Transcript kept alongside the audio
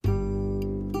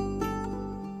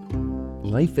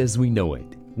Life as We Know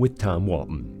It with Tom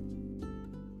Walton.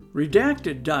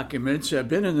 Redacted documents have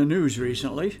been in the news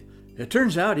recently. It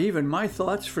turns out even my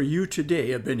thoughts for you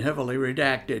today have been heavily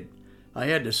redacted. I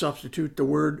had to substitute the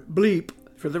word bleep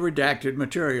for the redacted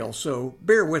material, so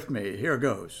bear with me. Here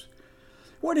goes.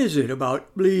 What is it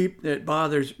about bleep that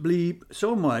bothers bleep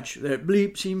so much that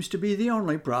bleep seems to be the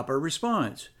only proper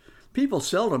response? People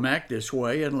seldom act this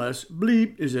way unless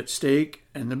bleep is at stake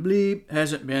and the bleep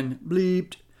hasn't been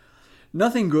bleeped.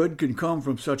 Nothing good can come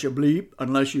from such a bleep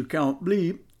unless you count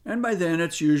bleep, and by then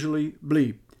it's usually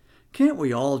bleep. Can't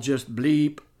we all just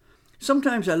bleep?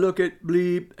 Sometimes I look at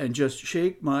bleep and just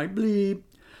shake my bleep.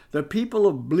 The people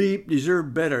of bleep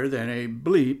deserve better than a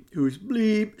bleep whose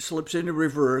bleep slips into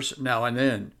reverse now and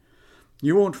then.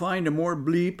 You won't find a more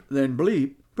bleep than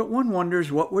bleep, but one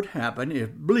wonders what would happen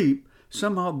if bleep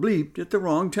somehow bleeped at the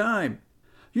wrong time.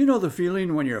 You know the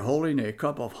feeling when you're holding a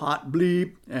cup of hot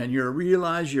bleep and you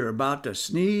realize you're about to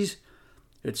sneeze?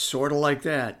 It's sort of like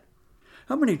that.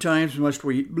 How many times must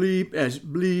we bleep as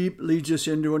bleep leads us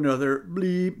into another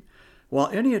bleep, while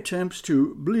any attempts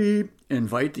to bleep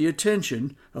invite the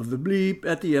attention of the bleep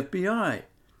at the FBI?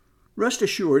 Rest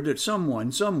assured that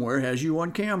someone somewhere has you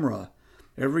on camera.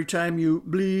 Every time you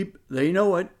bleep, they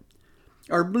know it.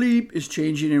 Our bleep is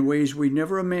changing in ways we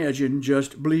never imagined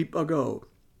just bleep ago.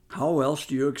 How else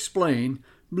do you explain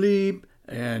bleep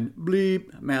and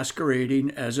bleep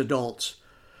masquerading as adults?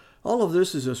 All of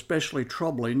this is especially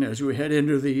troubling as we head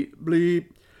into the bleep.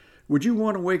 Would you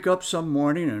want to wake up some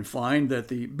morning and find that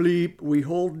the bleep we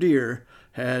hold dear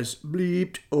has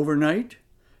bleeped overnight?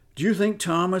 Do you think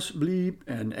Thomas Bleep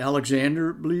and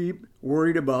Alexander Bleep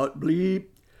worried about bleep?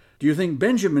 Do you think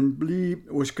Benjamin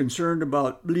Bleep was concerned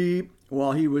about bleep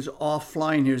while he was off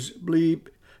flying his bleep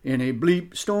in a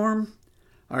bleep storm?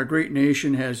 Our great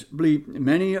nation has bleeped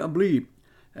many a bleep,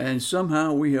 and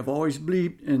somehow we have always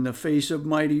bleeped in the face of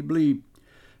mighty bleep.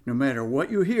 No matter what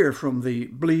you hear from the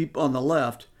bleep on the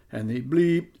left and the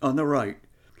bleep on the right.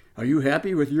 Are you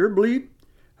happy with your bleep?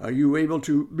 Are you able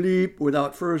to bleep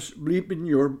without first bleeping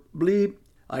your bleep?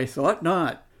 I thought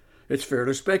not. It's fair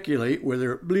to speculate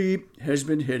whether bleep has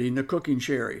been hitting the cooking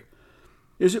sherry.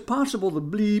 Is it possible the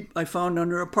bleep I found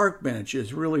under a park bench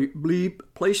is really bleep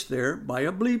placed there by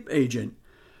a bleep agent?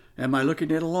 Am I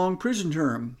looking at a long prison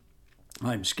term?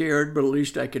 I'm scared, but at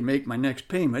least I can make my next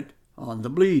payment on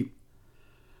the bleep.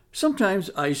 Sometimes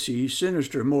I see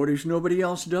sinister motives nobody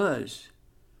else does.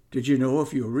 Did you know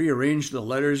if you rearrange the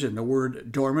letters in the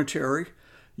word dormitory,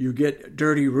 you get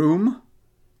dirty room?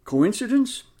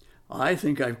 Coincidence? I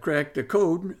think I've cracked the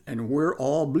code, and we're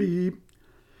all bleep.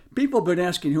 People have been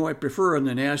asking who I prefer in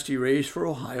the nasty race for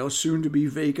Ohio's soon-to-be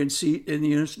vacant seat in the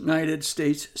United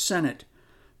States Senate.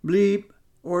 Bleep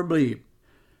or bleep.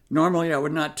 Normally I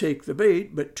would not take the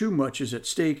bait, but too much is at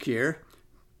stake here.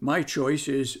 My choice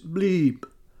is bleep.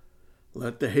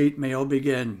 Let the hate mail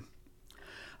begin.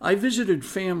 I visited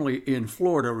family in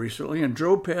Florida recently and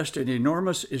drove past an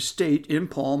enormous estate in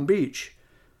Palm Beach.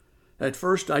 At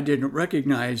first I didn't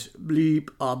recognize bleep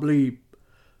a bleep.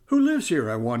 Who lives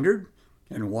here, I wondered,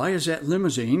 and why is that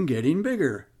limousine getting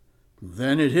bigger?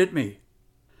 Then it hit me.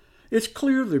 It's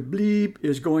clear the bleep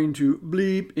is going to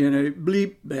bleep in a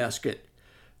bleep basket.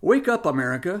 Wake up,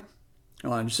 America.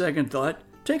 On second thought,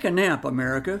 take a nap,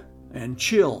 America, and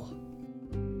chill.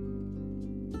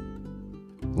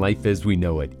 Life as We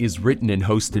Know It is written and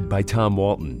hosted by Tom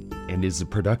Walton and is a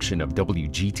production of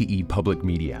WGTE Public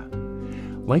Media.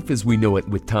 Life as We Know It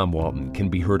with Tom Walton can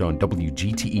be heard on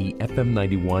WGTE FM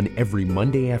 91 every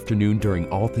Monday afternoon during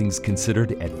All Things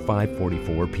Considered at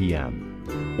 5:44 p.m.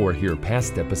 Or hear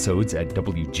past episodes at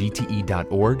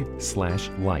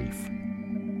wgte.org/life.